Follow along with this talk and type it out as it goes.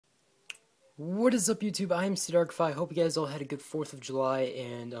What is up, YouTube? I'm Dark5. Hope you guys all had a good 4th of July,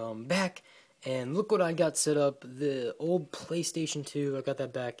 and back, and look what I got set up. The old PlayStation 2, I got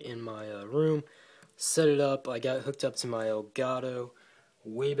that back in my room, set it up. I got hooked up to my Elgato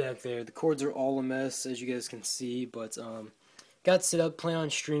way back there. The cords are all a mess, as you guys can see, but got set up, plan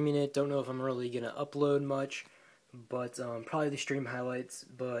on streaming it. Don't know if I'm really going to upload much, but probably the stream highlights.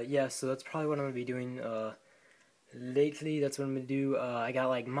 But yeah, so that's probably what I'm going to be doing lately. That's what I'm gonna do. I got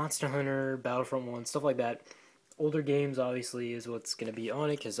like Monster Hunter, Battlefront 1, stuff like that. Older games obviously is what's gonna be on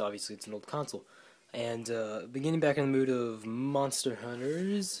it, because obviously it's an old console. And beginning back in the mood of Monster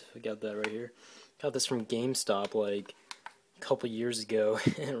Hunters, I got that right here. Got this from GameStop like a couple years ago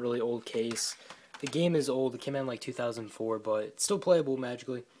in a really old case. The game is old. It came out in like 2004, but it's still playable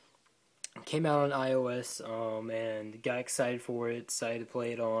magically. It came out on iOS, and got excited for it. Decided to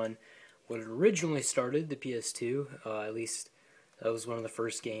play it on what it originally started, the Ps2. At least that was one of the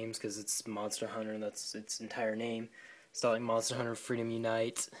first games, because it's Monster Hunter and that's its entire name. It's not like Monster Hunter Freedom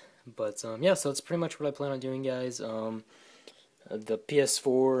Unite. But yeah, so that's pretty much what I plan on doing, guys. The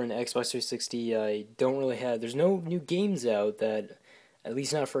PS4 and Xbox 360, I don't really have. There's no new games out, that at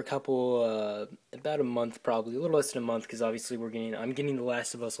least not for a couple, about a month probably, a little less than a month, because obviously I'm getting The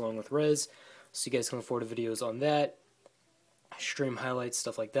Last of Us along with Rez, so you guys can look forward to videos on that, stream highlights,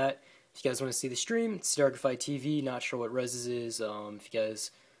 stuff like that. If you guys want to see the stream, it's Darkify TV. Not sure what Rez's is. If you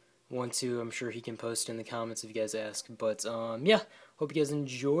guys want to, I'm sure he can post in the comments if you guys ask. But yeah, hope you guys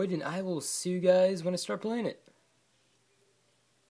enjoyed, and I will see you guys when I start playing it.